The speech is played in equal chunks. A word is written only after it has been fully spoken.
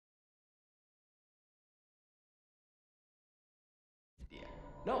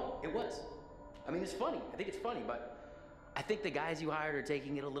No, it was. I mean, it's funny. I think it's funny, but I think the guys you hired are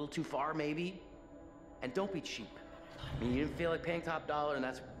taking it a little too far, maybe. And don't be cheap. I mean, you didn't feel like paying top dollar, and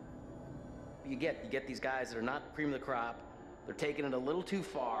that's you get these guys that are not cream of the crop. They're taking it a little too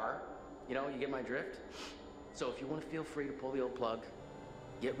far. You know, you get my drift? So if you want to feel free to pull the old plug,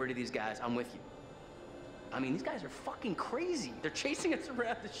 get rid of these guys, I'm with you. I mean, these guys are fucking crazy. They're chasing us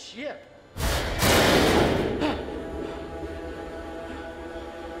around the ship.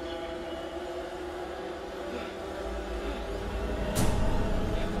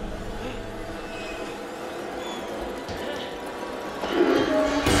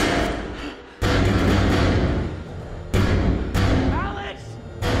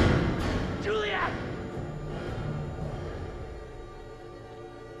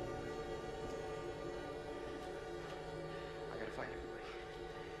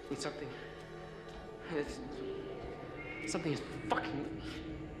 Need something. Something is fucking with me.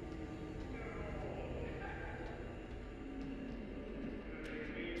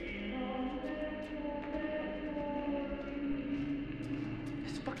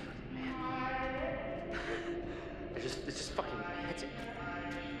 It's fucking with me, man. It's just fucking with me. That's it.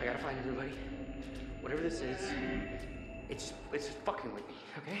 I gotta find everybody. Whatever this is, it's just fucking with me,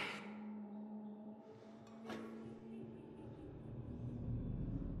 okay?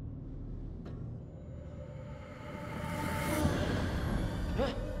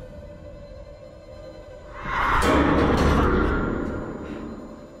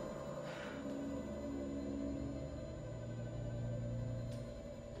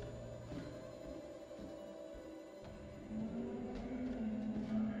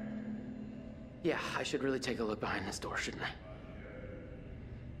 Yeah, I should really take a look behind this door, shouldn't I? I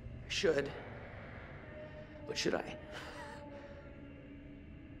should. But should I?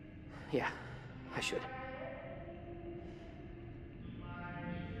 Yeah, I should.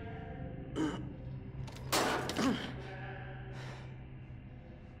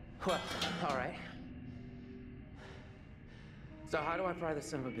 Well, all right. So how do I pry this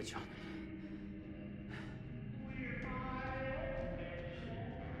son of a bitch open?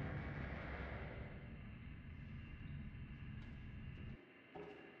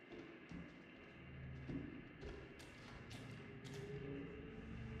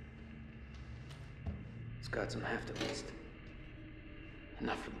 It's got some heft at least.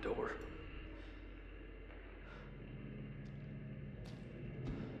 Enough for the door.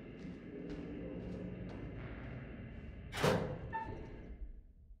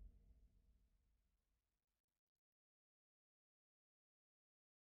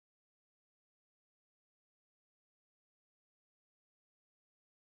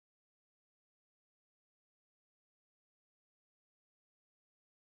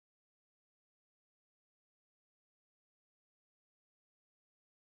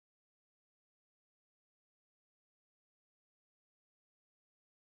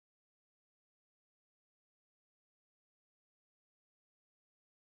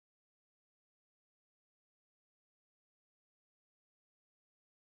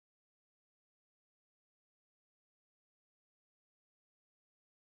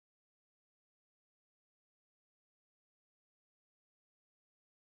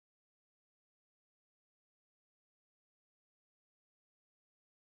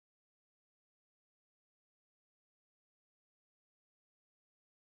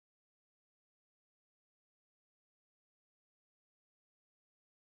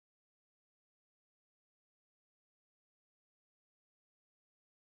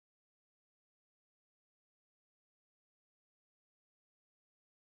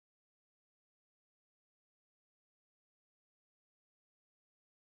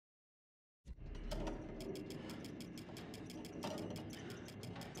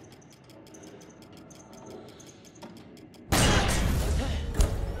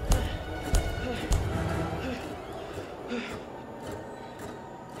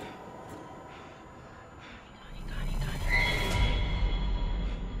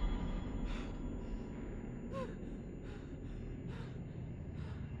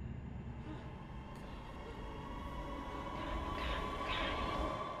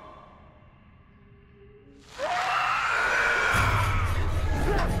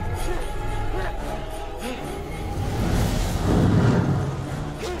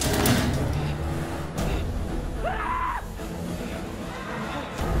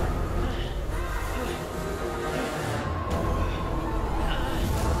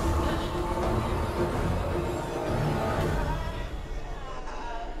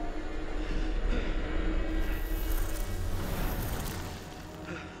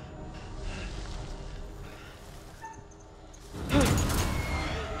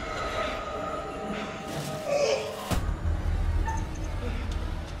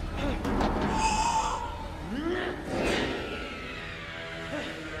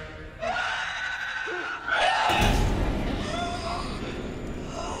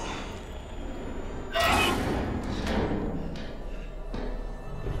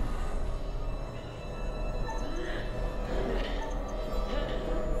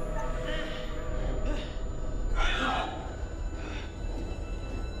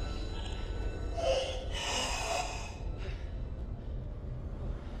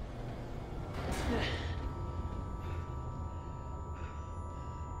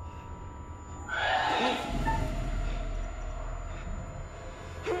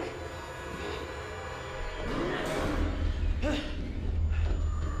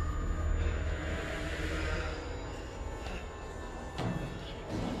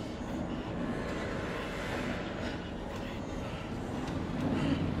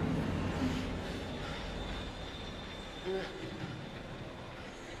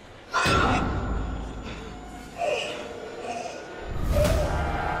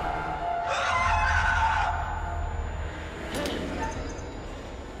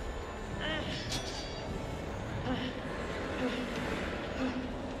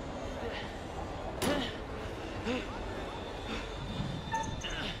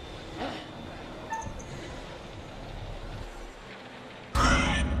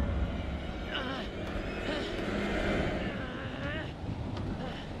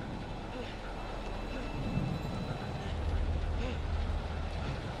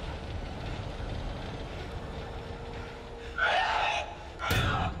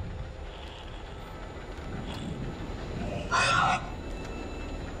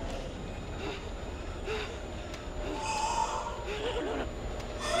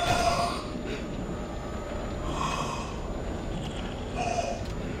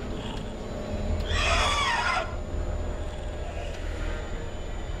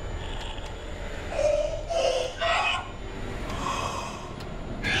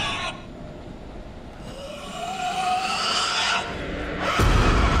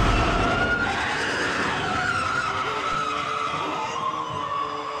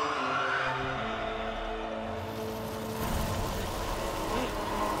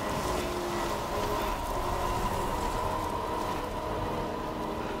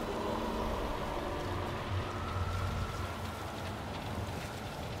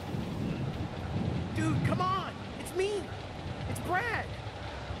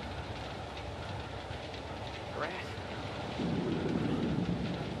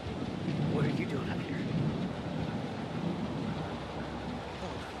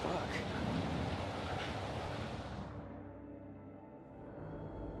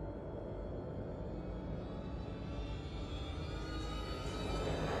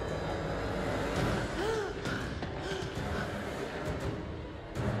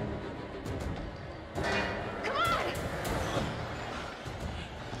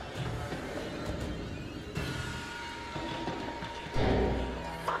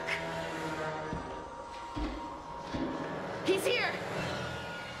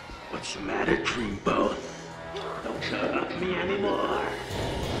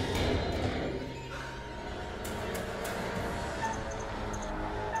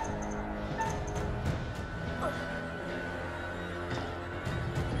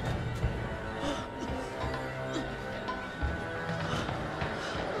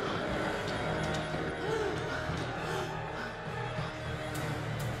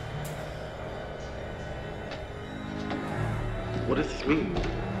 What does this mean? Does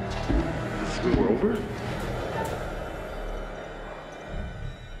this mean we're over?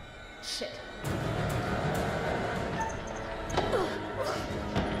 Shit.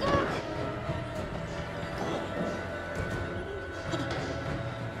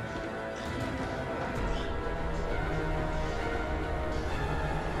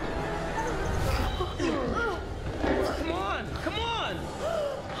 Come on! Come on!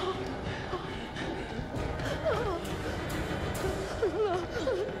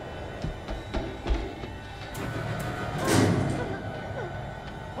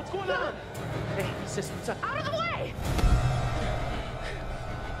 What's going on? Hey, sis, what's up? Out of the way!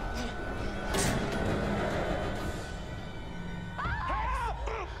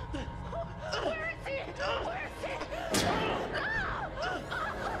 Where is he? Where is he?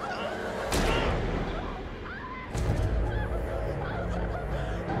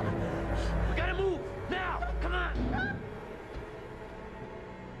 We gotta move! Now! Come on!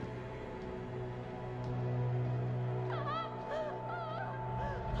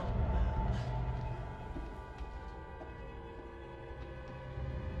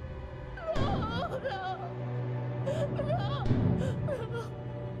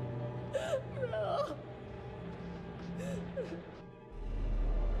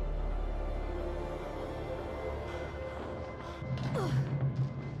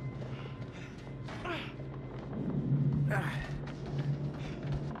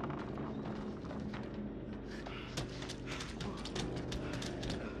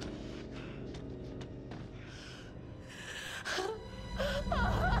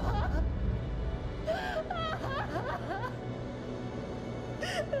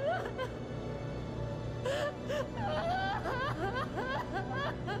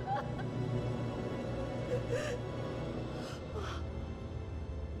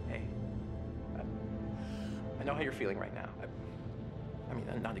 Hey, I know how you're feeling right now. I mean,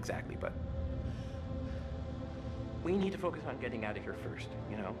 not exactly, but we need to focus on getting out of here first,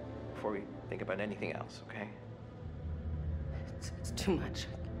 you know, before we think about anything else, okay? It's too much.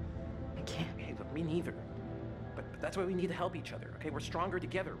 I can't. Hey, look, me neither. But that's why we need to help each other, okay? We're stronger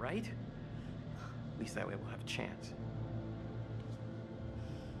together, right? At least that way we'll have a chance.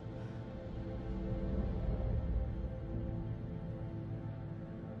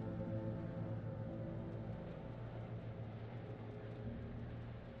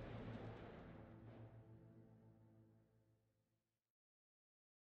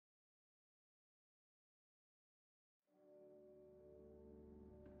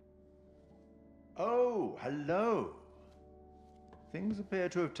 Oh, hello. Things appear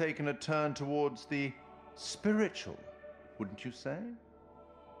to have taken a turn towards the spiritual, wouldn't you say?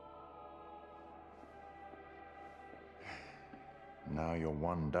 Now you're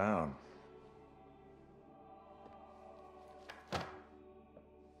one down.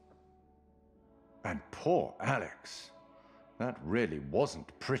 And poor Alex. That really wasn't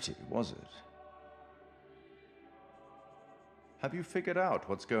pretty, was it? Have you figured out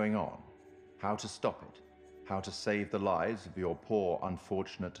what's going on? How to stop it? How to save the lives of your poor,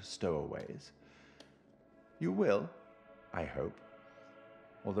 unfortunate stowaways? You will, I hope.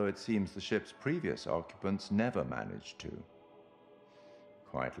 Although it seems the ship's previous occupants never managed to.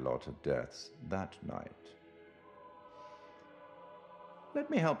 Quite a lot of deaths that night.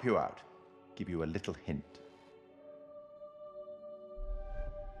 Let me help you out. Give you a little hint.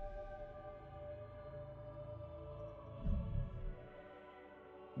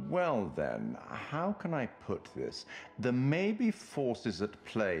 Well then, how can I put this? There may be forces at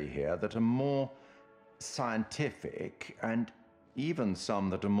play here that are more scientific, and even some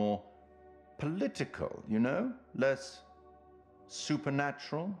that are more political, you know? Less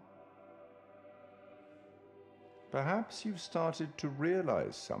supernatural. Perhaps you've started to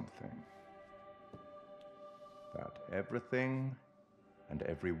realize something. That everything and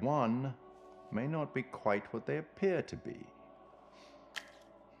everyone may not be quite what they appear to be.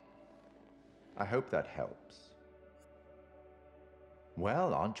 I hope that helps.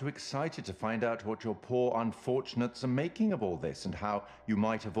 Well, aren't you excited to find out what your poor unfortunates are making of all this and how you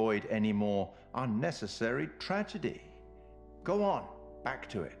might avoid any more unnecessary tragedy? Go on, back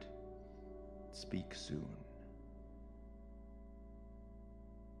to it. Speak soon.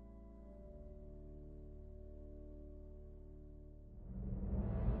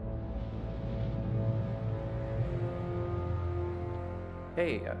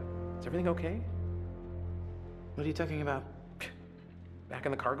 Hey, is everything okay? What are you talking about? Back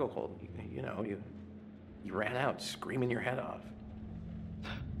in the cargo hold, you know, you ran out screaming your head off.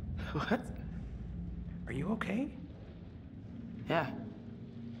 What? Are you okay? Yeah.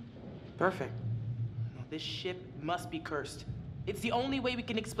 Perfect. No, this ship must be cursed. It's the only way we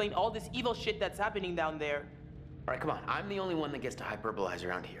can explain all this evil shit that's happening down there. All right, come on. I'm the only one that gets to hyperbolize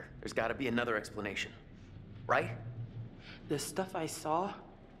around here. There's got to be another explanation, right? The stuff I saw,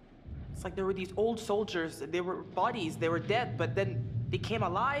 it's like there were these old soldiers. They were bodies. They were dead, but then they came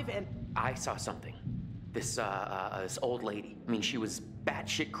alive and... I saw something. This old lady. I mean, she was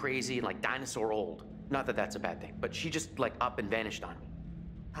batshit crazy and like dinosaur old. Not that that's a bad thing, but she just like up and vanished on me.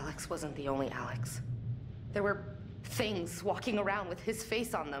 Alex wasn't the only Alex. There were things walking around with his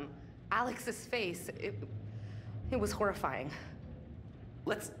face on them. Alex's face. It was horrifying.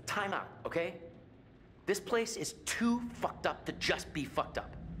 Let's time out, okay? This place is too fucked up to just be fucked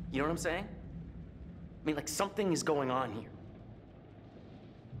up. You know what I'm saying? I mean, like, something is going on here.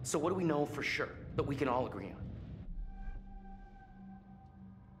 So what do we know for sure that we can all agree on?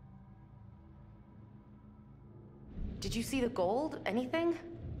 Did you see the gold? Anything?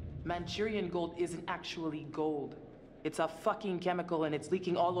 Manchurian gold isn't actually gold. It's a fucking chemical and it's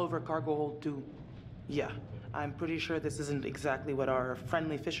leaking all over cargo hold too. Yeah, I'm pretty sure this isn't exactly what our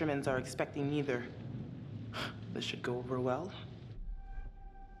friendly fishermen are expecting either. This should go over well.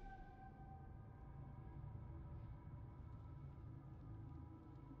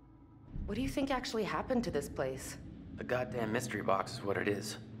 What do you think actually happened to this place? A goddamn mystery box is what it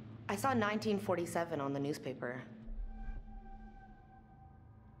is. I saw 1947 on the newspaper.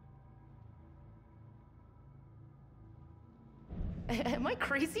 Am I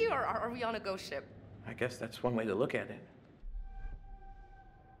crazy, or are we on a ghost ship? I guess that's one way to look at it.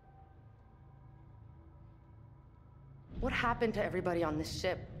 What happened to everybody on this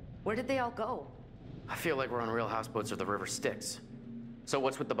ship? Where did they all go? I feel like we're on Real Houseboats or the river Styx. So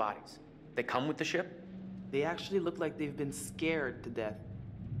what's with the bodies? They come with the ship? They actually look like they've been scared to death.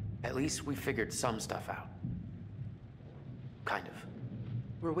 At least we figured some stuff out. Kind of.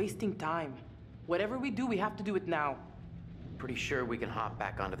 We're wasting time. Whatever we do, we have to do it now. Pretty sure we can hop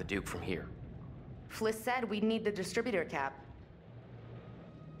back onto the Duke from here. Fliss said we'd need the distributor cap.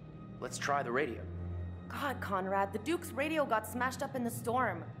 Let's try the radio. God, Conrad, the Duke's radio got smashed up in the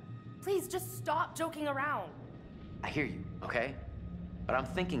storm. Please, just stop joking around. I hear you, okay? But I'm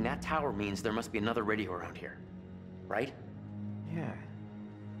thinking that tower means there must be another radio around here. Right? Yeah.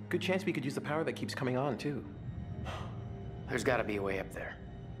 Good chance we could use the power that keeps coming on, too. There's gotta be a way up there.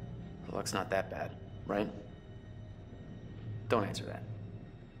 The luck's not that bad, right? Don't answer that.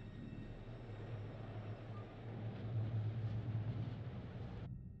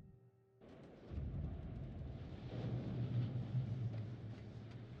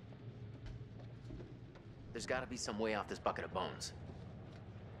 There's gotta be some way off this bucket of bones.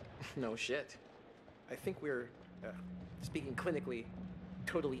 No shit. I think we're, speaking clinically,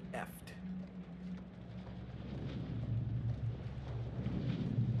 totally effed.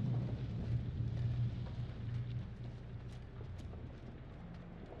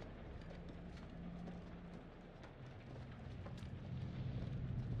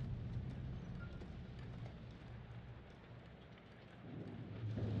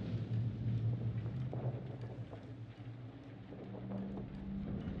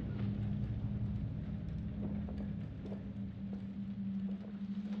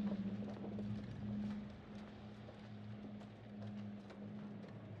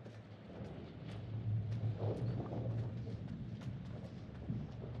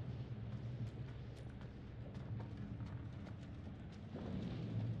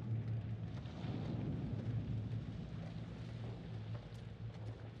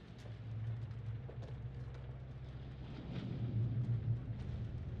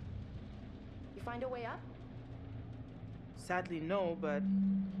 You find a way up? Sadly, no, but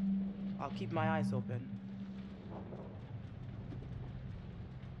I'll keep my eyes open.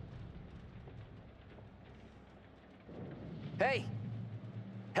 Hey!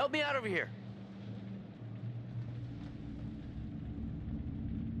 Help me out over here!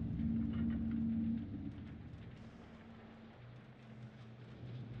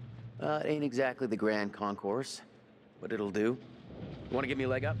 It ain't exactly the grand concourse, but it'll do. You wanna give me a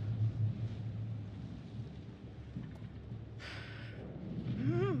leg up?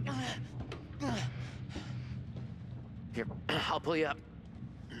 Here, I'll pull you up.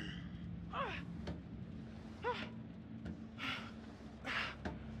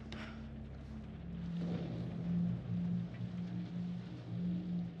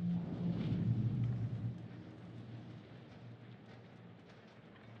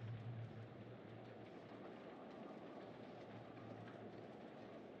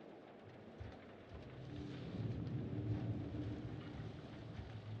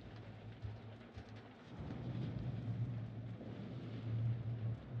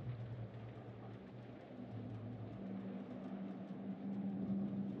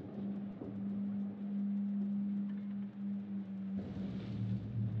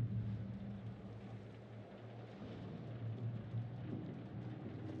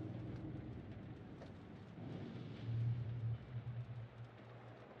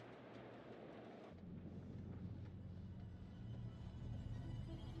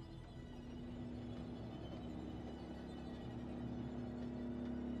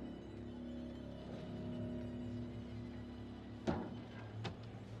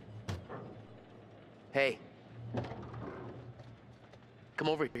 Hey. Come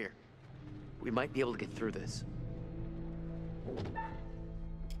over here. We might be able to get through this.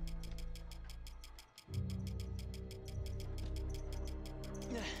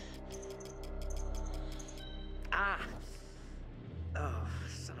 Ah! Oh,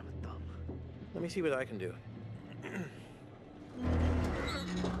 son of a thumb. Let me see what I can do.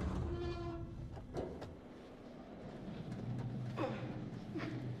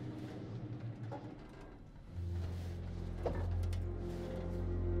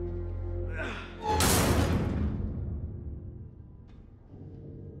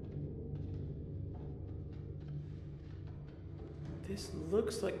 This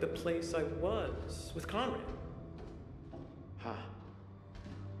looks like the place I was with Conrad. Huh.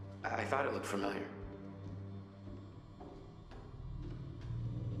 I thought it looked familiar.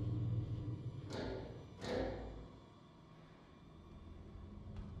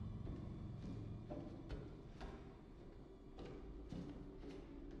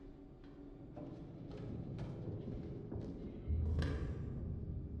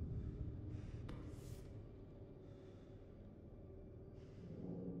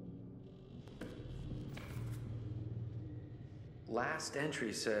 Last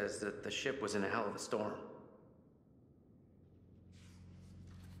entry says that the ship was in a hell of a storm.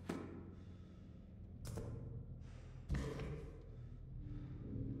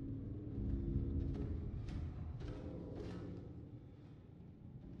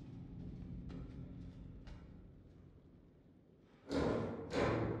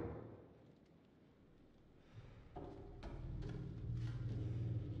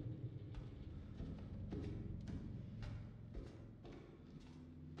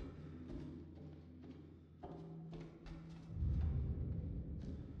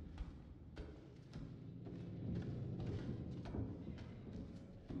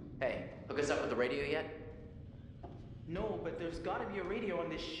 Hey, hook us up with the radio yet? No, but there's gotta be a radio on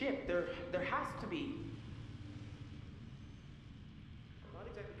this ship. There has to be. I'm not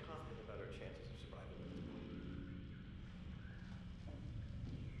exactly confident about our chances of survival at this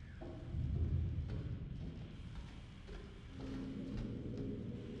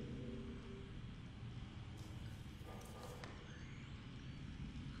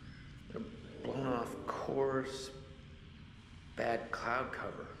point. Blown off course. Bad cloud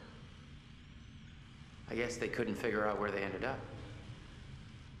cover. I guess they couldn't figure out where they ended up.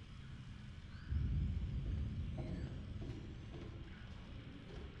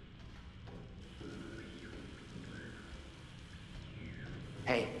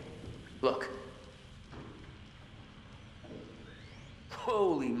 Hey, look.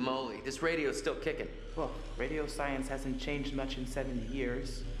 Holy moly, this radio's still kicking. Well, radio science hasn't changed much in 70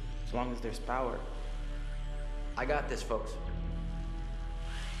 years, as long as there's power. I got this, folks.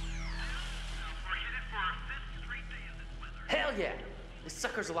 Hell yeah! This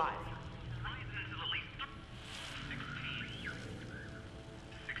sucker's alive.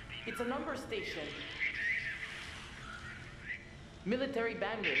 It's a number station. Military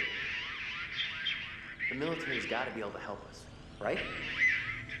bandit. The military's got to be able to help us, right?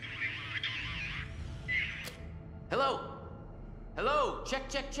 Hello? Hello? Check,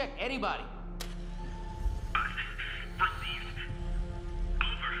 check, check. Anybody?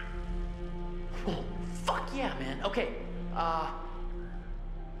 Oh, fuck yeah, man. Okay,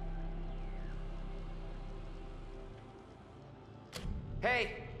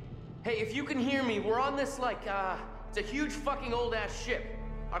 Hey, if you can hear me, we're on this, like, it's a huge fucking old-ass ship.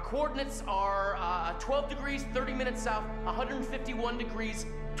 Our coordinates are, 12 degrees, 30 minutes south, 151 degrees,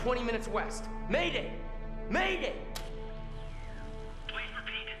 20 minutes west. Mayday! Mayday! Please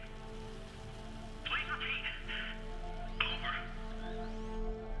repeat. Please repeat. Over.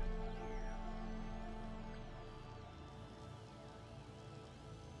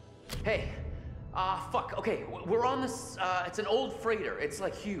 Hey, fuck, okay, we're on this, it's an old freighter. It's,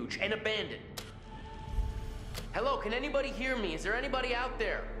 like, huge and abandoned. Hello, can anybody hear me? Is there anybody out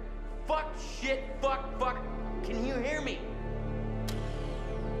there? Fuck, shit, fuck, fuck. Can you hear me?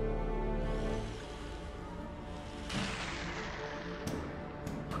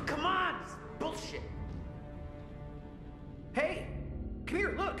 Come on, this is bullshit. Hey! Come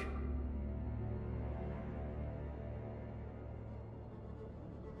here, look!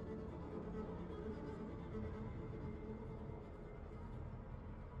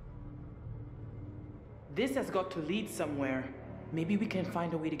 This has got to lead somewhere. Maybe we can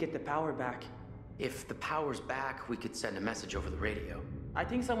find a way to get the power back. If the power's back, we could send a message over the radio. I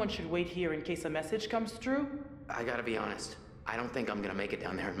think someone should wait here in case a message comes through. I gotta be honest. I don't think I'm gonna make it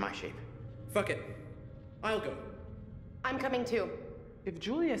down there in my shape. Fuck it. I'll go. I'm coming too. If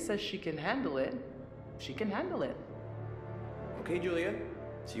Julia says she can handle it. she can handle it. Okay, Julia.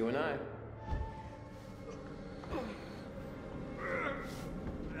 It's you and I.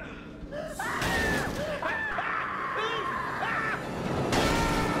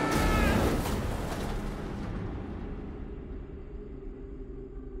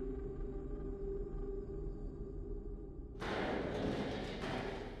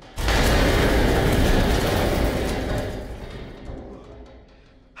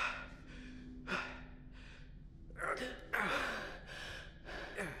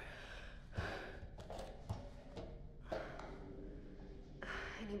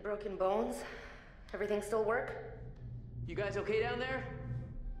 Any broken bones? Everything still work? You guys okay down there?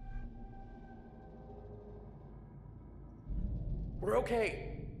 We're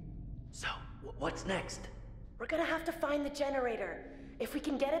okay. So, what's next? We're gonna have to find the generator. If we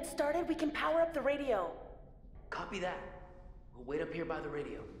can get it started, we can power up the radio. Copy that. We'll wait up here by the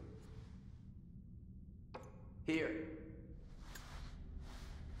radio. Here.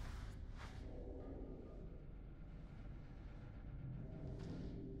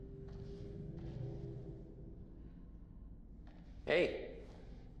 Hey.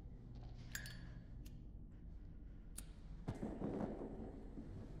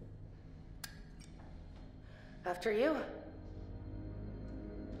 After you.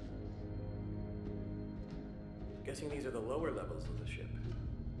 Guessing these are the lower levels of the ship.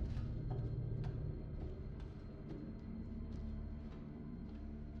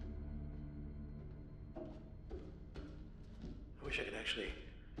 I wish I could actually,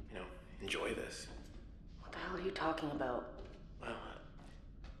 enjoy this. What the hell are you talking about? Well,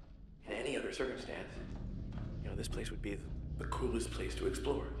 in any other circumstance, this place would be the coolest place to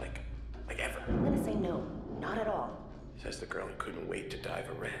explore, like ever. I'm gonna say no. Not at all. Says the girl who couldn't wait to dive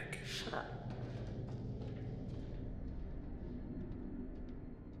a wreck. Shut up.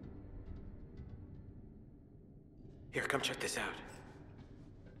 Here, come check this out.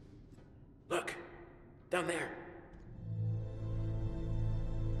 Look, down there.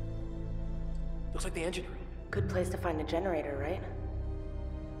 Looks like the engine room. Good place to find a generator, right?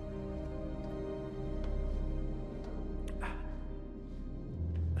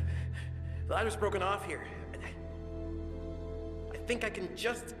 The ladder's broken off here. I think I can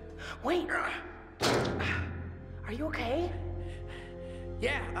just... Wait! Are you okay?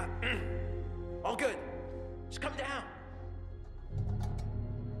 Yeah, all good. Just come down.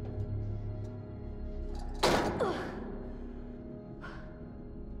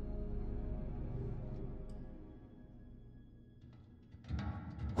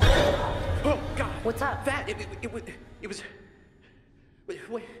 Oh, God. What's up? That, it was...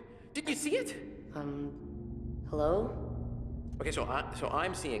 Wait, didn't you see it? Hello? Okay, so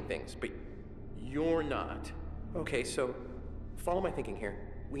I'm seeing things, but you're not. Okay, so follow my thinking here.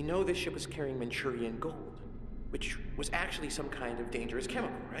 We know this ship was carrying Manchurian gold, which was actually some kind of dangerous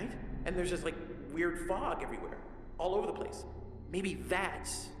chemical, right? And there's this, weird fog everywhere, all over the place. Maybe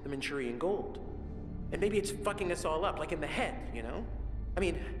that's the Manchurian gold. And maybe it's fucking us all up, in the head, I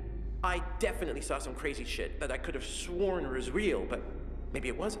mean, I definitely saw some crazy shit that I could have sworn was real, but maybe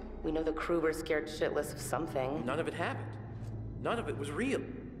it wasn't. We know the crew were scared shitless of something. None of it happened. None of it was real.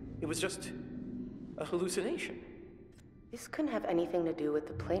 It was just a hallucination. This couldn't have anything to do with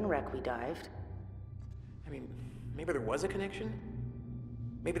the plane wreck we dived. I mean, maybe there was a connection.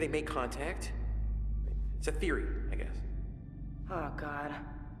 Maybe they made contact. It's a theory, I guess. Oh, God.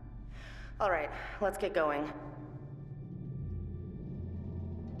 All right, let's get going.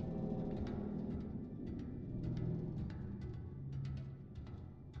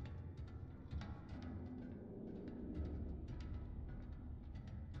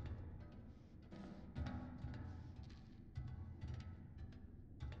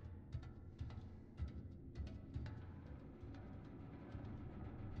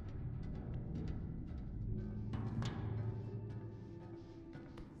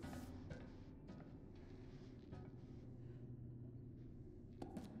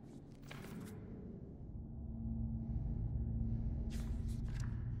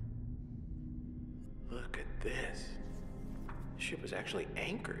 Look at this. The ship was actually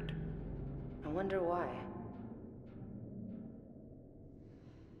anchored. I wonder why.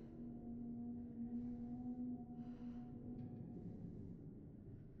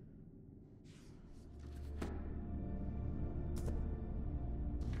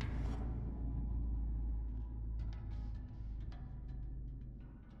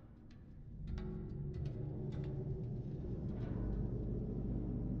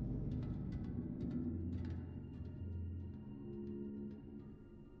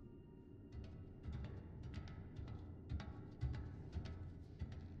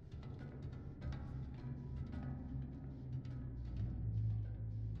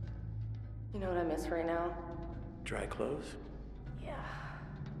 You know what I miss right now? Dry clothes? Yeah.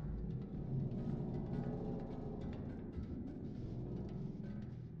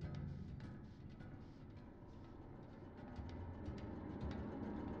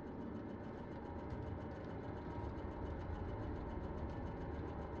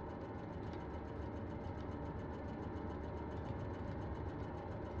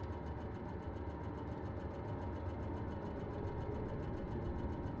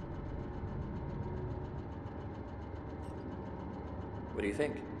 What do you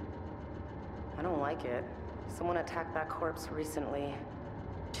think? I don't like it. Someone attacked that corpse recently.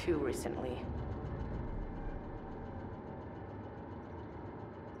 Too recently.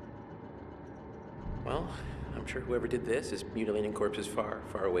 Well, I'm sure whoever did this is mutilating corpses far,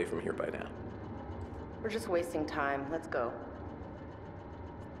 far away from here by now. We're just wasting time. Let's go.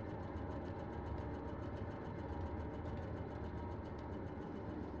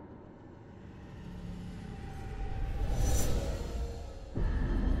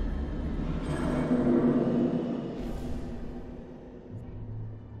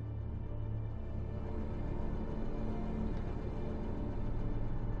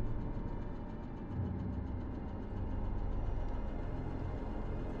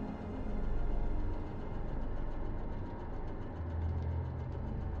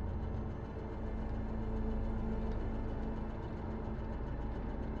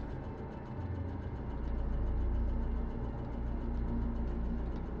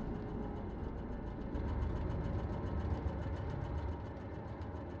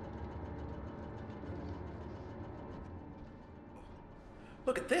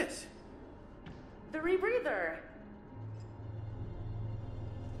 Look at this! The rebreather!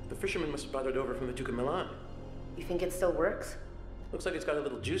 The fisherman must have brought it over from the Duke of Milan. You think it still works? Looks like it's got a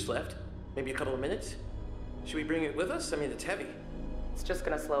little juice left. Maybe a couple of minutes. Should we bring it with us? I mean, it's heavy. It's just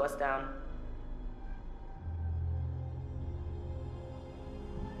gonna slow us down.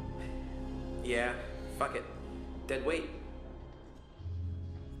 Yeah, fuck it. Dead weight.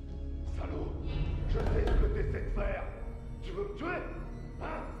 Salaud, je sais ce que t'essaies de faire. Tu veux me tuer?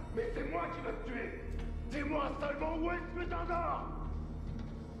 Hein? Mais c'est moi qui vais te tuer. Dis-moi seulement où est-ce que t'endors?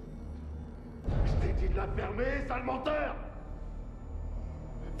 Je t'ai dit de la fermer, sale menteur!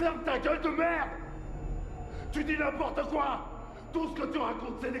 Ferme ta gueule de merde! Tu dis n'importe quoi! Tout ce que tu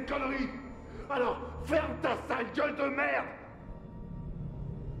racontes, c'est des conneries! Alors, ferme ta sale gueule de merde!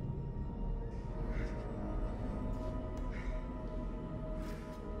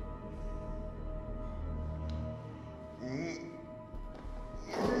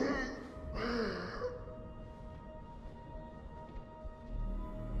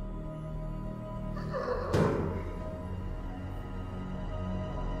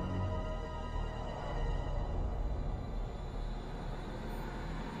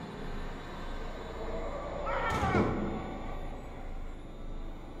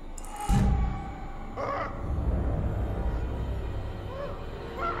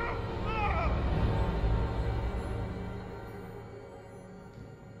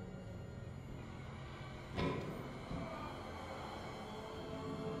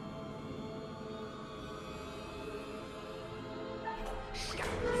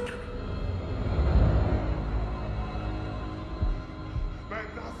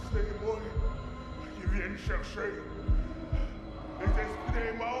 Maintenant, c'est moi qui viens chercher. Les esprits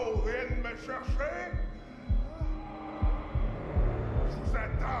des morts viennent me chercher. Je vous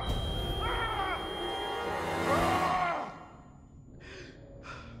attends. Ah! Ah!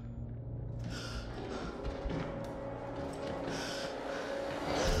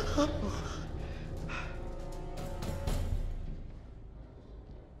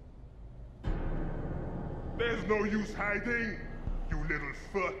 There's no use hiding, you little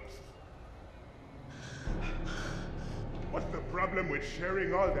foot. What's the problem with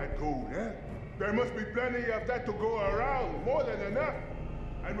sharing all that gold, eh? There must be plenty of that to go around, more than enough.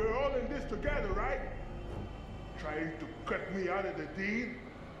 And we're all in this together, right? Trying to cut me out of the deal?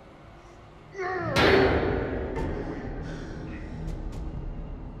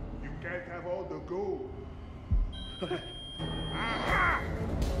 You can't have all the gold. Aha!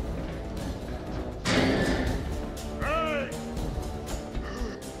 Hey!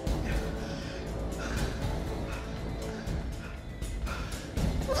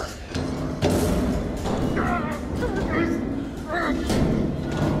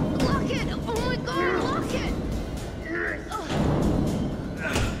 Lock it! Oh my god, lock it!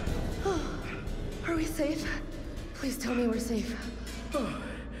 Are we safe? Please tell me we're safe.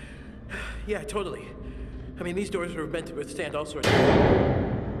 Yeah, totally. I mean, these doors were meant to withstand all sorts of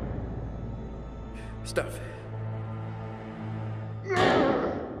stuff.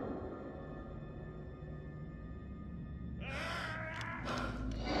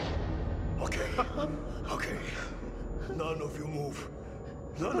 None of you move.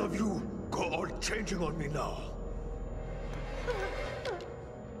 None of you go all changing on me now.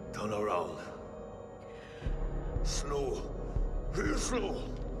 Turn around. Slow. Real slow.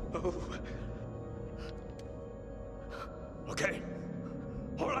 Oh. Okay.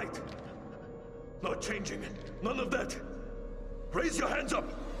 All right. Not changing. None of that. Raise your hands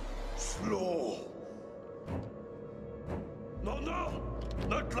up. Slow. No, no.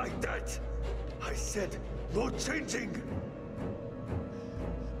 Not like that. I said no changing.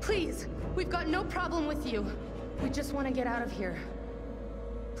 Please, we've got no problem with you. We just want to get out of here.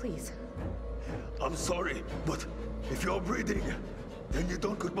 Please. I'm sorry, but if you're breathing, then you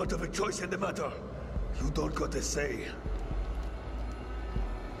don't got much of a choice in the matter. You don't got a say.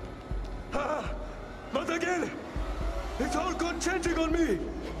 Ah! Not again! It's all gone changing on me!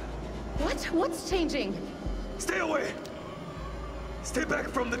 What? What's changing? Stay away! Stay back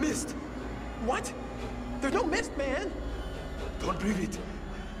from the mist! What? There's no mist, man! Don't breathe it!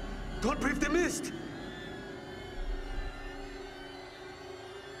 Don't breathe the mist!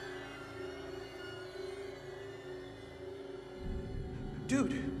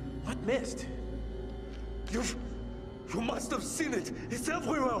 Dude, what mist? You must have seen it! It's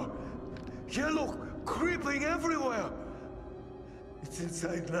everywhere! Yellow creeping everywhere! It's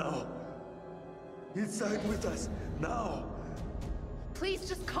inside now. Inside with us, now! Please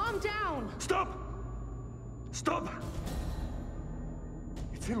just calm down! Stop! Stop!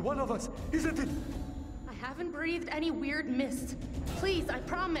 It's in one of us, isn't it? I haven't breathed any weird mist. Please, I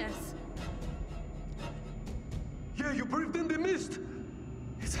promise. Yeah, you breathed in the mist!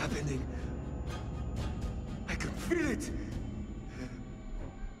 It's happening. I can feel it!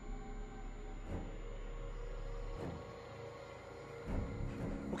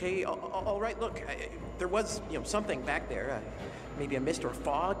 Okay, all right, look, there was, something back there. Maybe a mist or a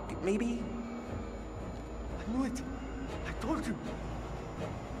fog, maybe? I knew it! I told you!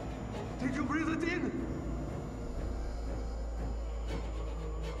 Did you breathe it in?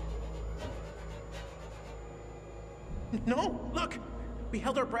 No, look! We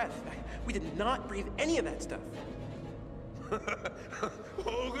held our breath. We did not breathe any of that stuff.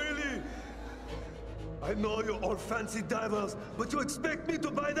 Oh, really? I know you're all fancy divers, but you expect me to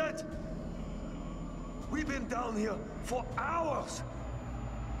buy that? We've been down here for hours.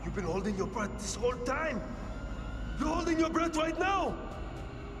 You've been holding your breath this whole time. You're holding your breath right now.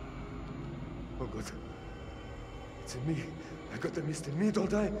 Oh, good. It's in me. I got the mist in me,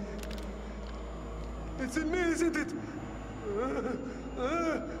 don't I? It's in me, isn't it?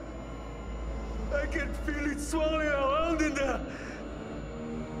 I can feel it swirling around in there.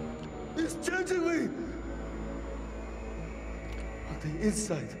 It's changing me. On the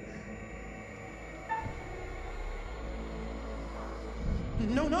inside.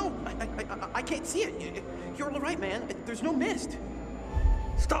 No, I can't see it. You're all right, man. There's no mist.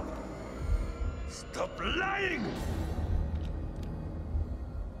 Stop! Stop lying!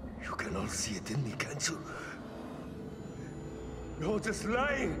 You can all see it in me, can't you? You're just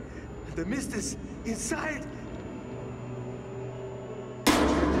lying. The mist is inside. Keep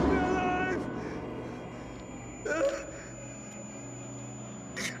me alive!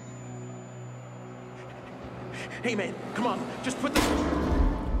 Hey, man, come on. Just put the...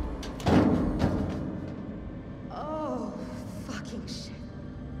 Oh, fucking shit.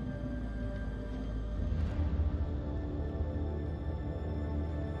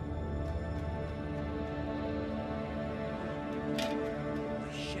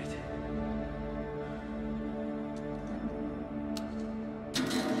 Shit.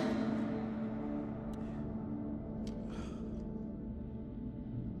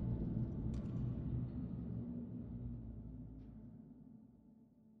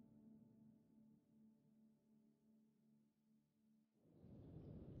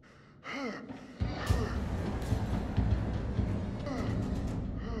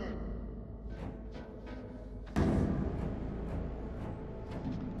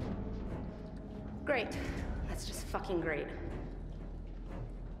 Great. That's just fucking great.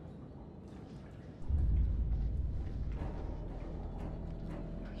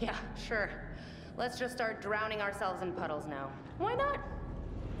 Yeah, sure. Let's just start drowning ourselves in puddles now. Why not?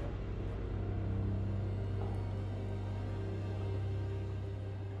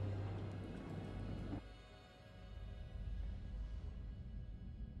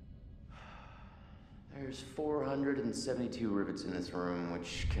 There's 472 rivets in this room,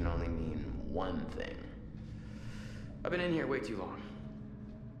 which can only mean one thing. I've been in here way too long.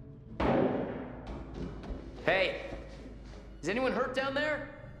 Hey! Is anyone hurt down there?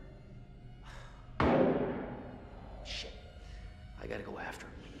 Shit. I gotta go after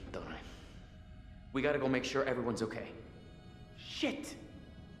him, don't I? We gotta go make sure everyone's okay. Shit!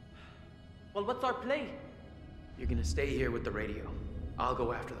 Well, what's our play? You're gonna stay here with the radio. I'll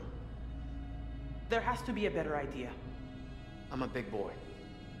go after them. There has to be a better idea. I'm a big boy.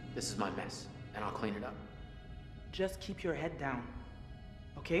 This is my mess, and I'll clean it up. Just keep your head down,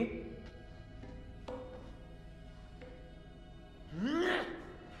 okay?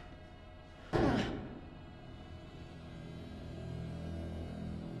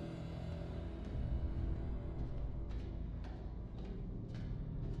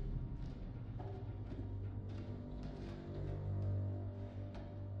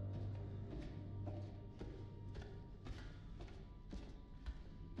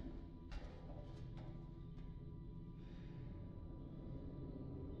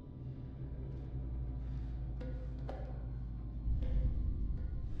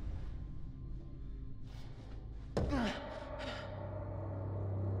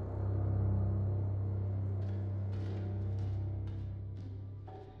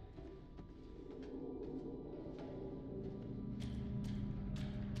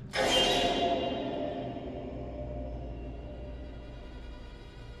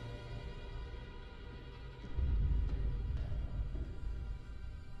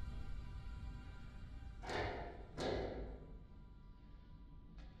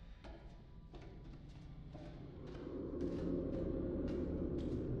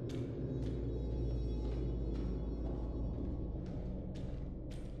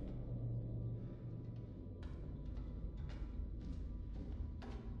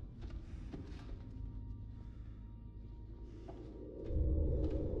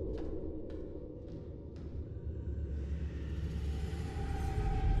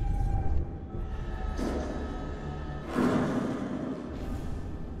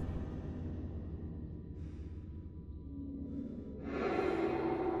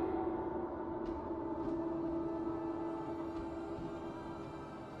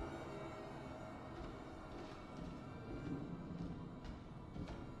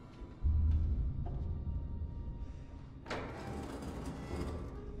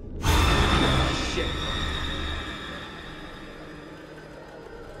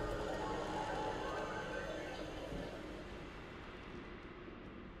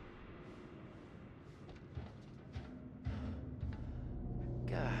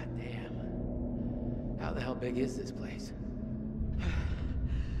 God damn. How the hell big is this place?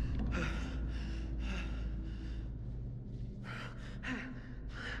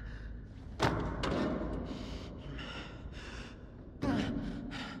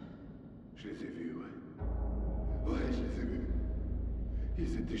 Je les ai vus, ouais. Ouais, je les ai vus.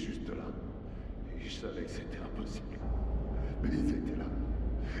 Ils étaient juste là. Et je savais que c'était impossible. Mais ils étaient là.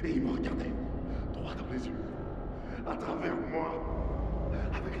 Et ils me regardaient. Droit dans les yeux. À travers moi.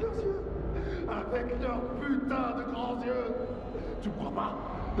 Avec leurs yeux. Avec leurs putains de grands yeux. Tu me crois pas?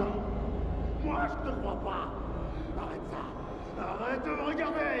 Non. Moi, je te crois pas. Arrête ça. Arrête de me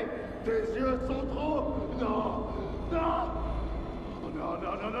regarder. Tes yeux sont trop... Non. Non. Non,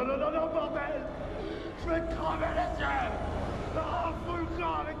 non, non, non, non, non, non, bordel! Je vais te crever les yeux! Ah, fous le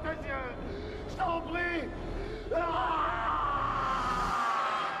camp avec tes yeux! Je t'en prie! Ah!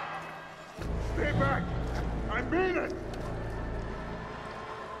 Stay back! I mean it!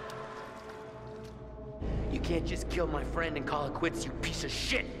 You can't just kill my friend and call it quits, you piece of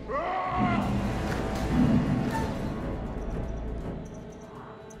shit! Ah!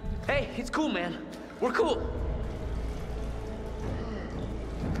 Hey, it's cool, man. We're cool.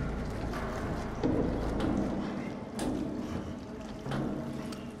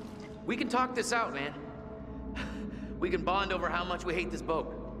 We can talk this out, man. We can bond over how much we hate this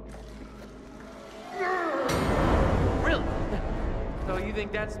boat. Really? So you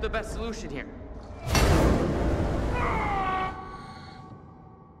think that's the best solution here?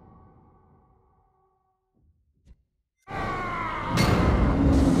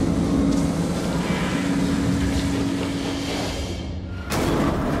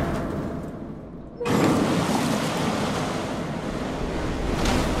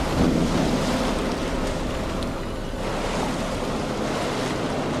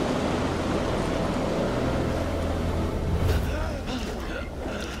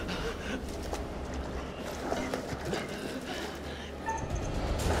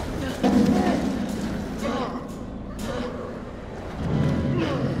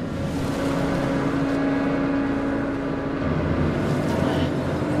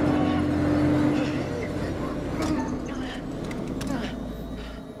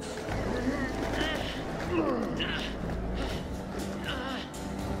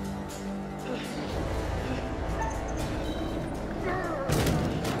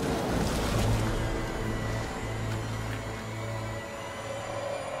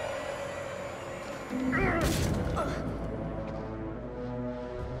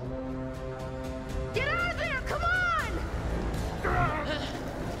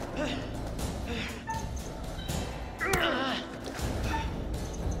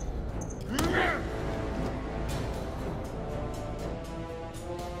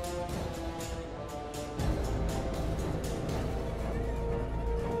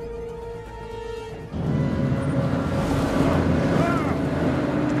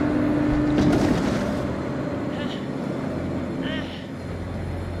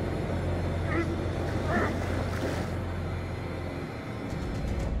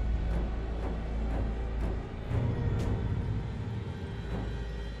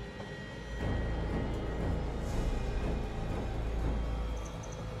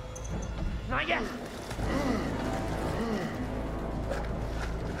 Not yet!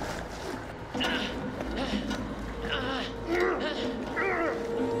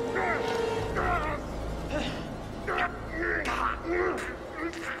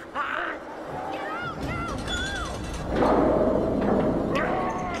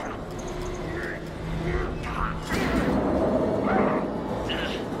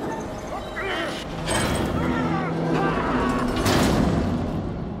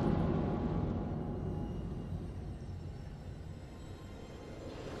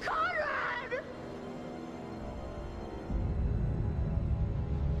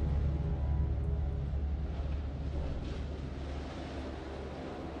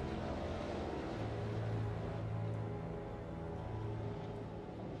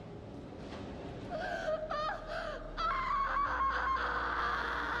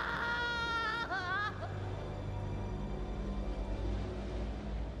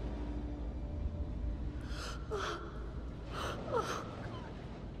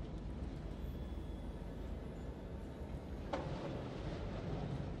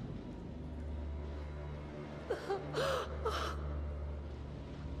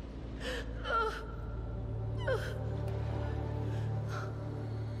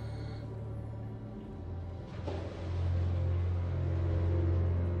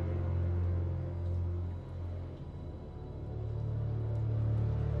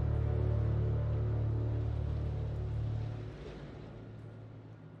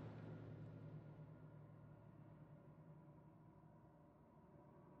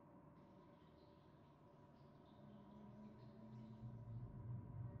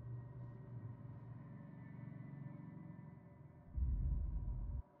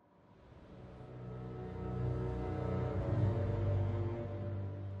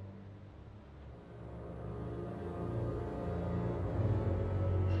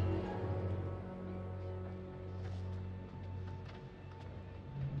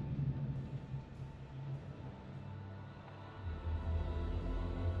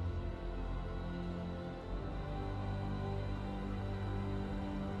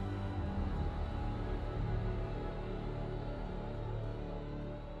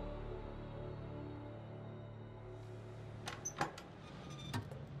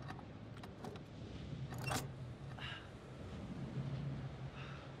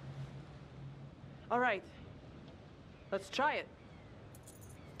 All right. Let's try it.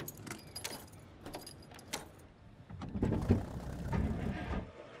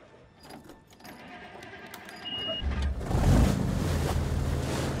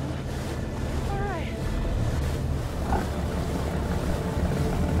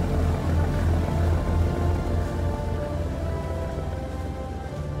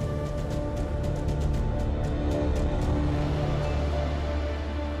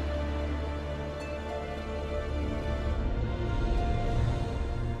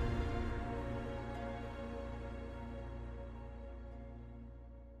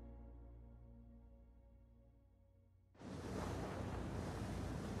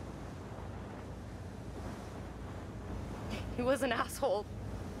 He was an asshole.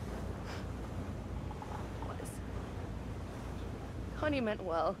 Was. Connie meant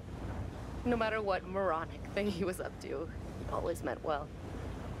well. No matter what moronic thing he was up to, he always meant well.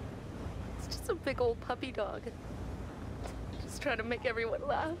 It's just a big old puppy dog. Just trying to make everyone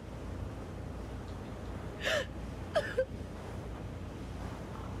laugh.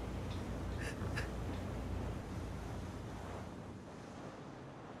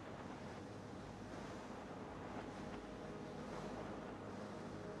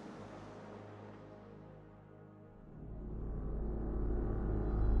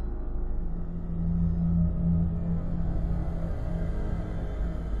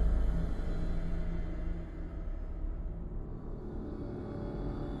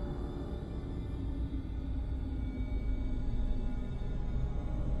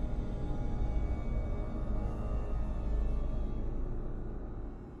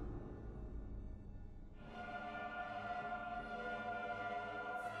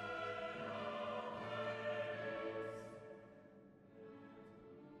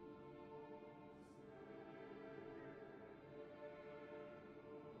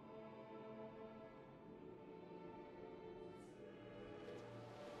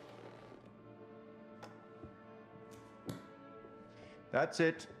 That's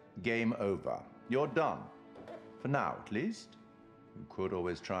it. Game over. You're done. For now, at least. You could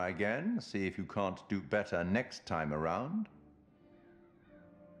always try again, see if you can't do better next time around.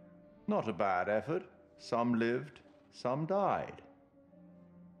 Not a bad effort. Some lived, some died.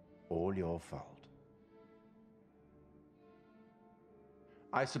 All your fault.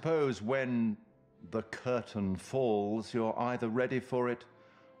 I suppose when the curtain falls, you're either ready for it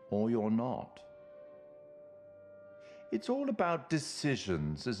or you're not. It's all about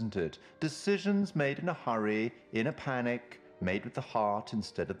decisions, isn't it? Decisions made in a hurry, in a panic, made with the heart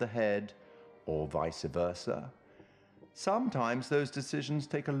instead of the head, or vice versa. Sometimes those decisions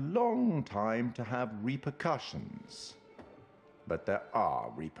take a long time to have repercussions. But there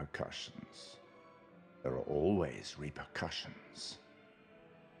are repercussions. There are always repercussions.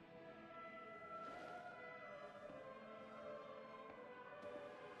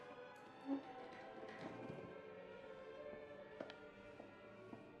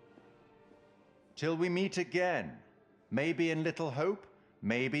 Till we meet again, maybe in Little Hope,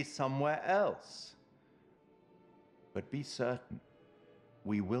 maybe somewhere else. But be certain,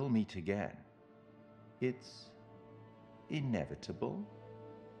 we will meet again. It's inevitable.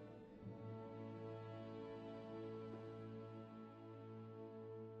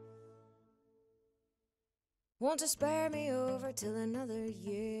 Want to spare me over till another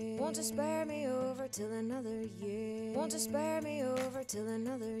year. Want to spare me over till another year. Want to spare me over till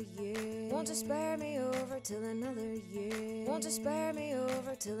another year. Want to spare me over till another year. Want to spare me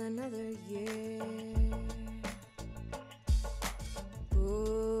over till another year.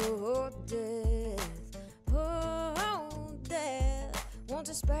 Oh, death. Oh, death. Want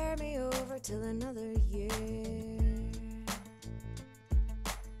to spare me over till another year.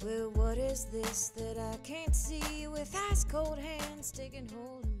 Well, what is this that I can't see with ice cold hands taking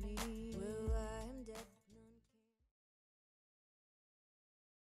hold of me? Well, I am dead.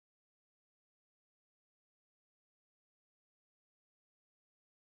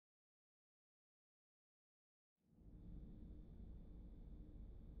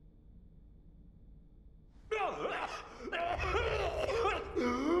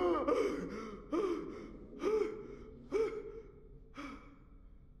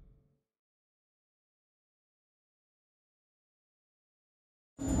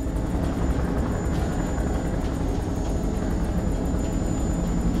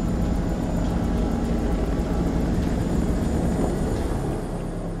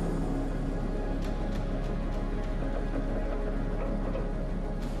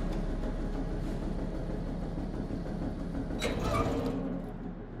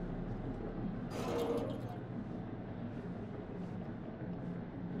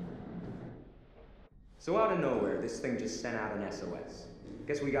 So out of nowhere, this thing just sent out an SOS.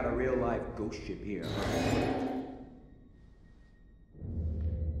 Guess we got a real live ghost ship here.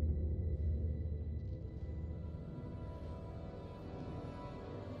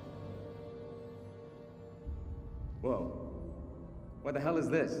 Whoa. What the hell is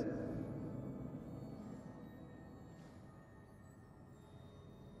this?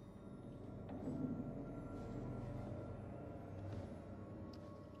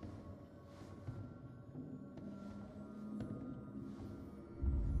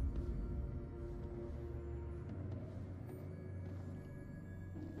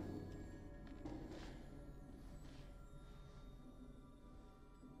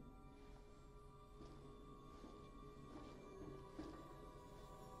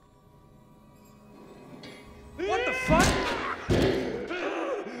 What the fuck?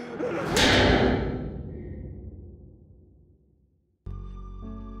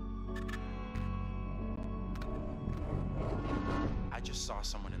 I just saw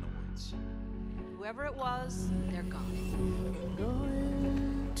someone in the woods. Whoever it was, they're gone.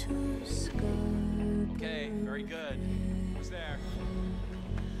 Going to sky. Okay, very good. Who's there?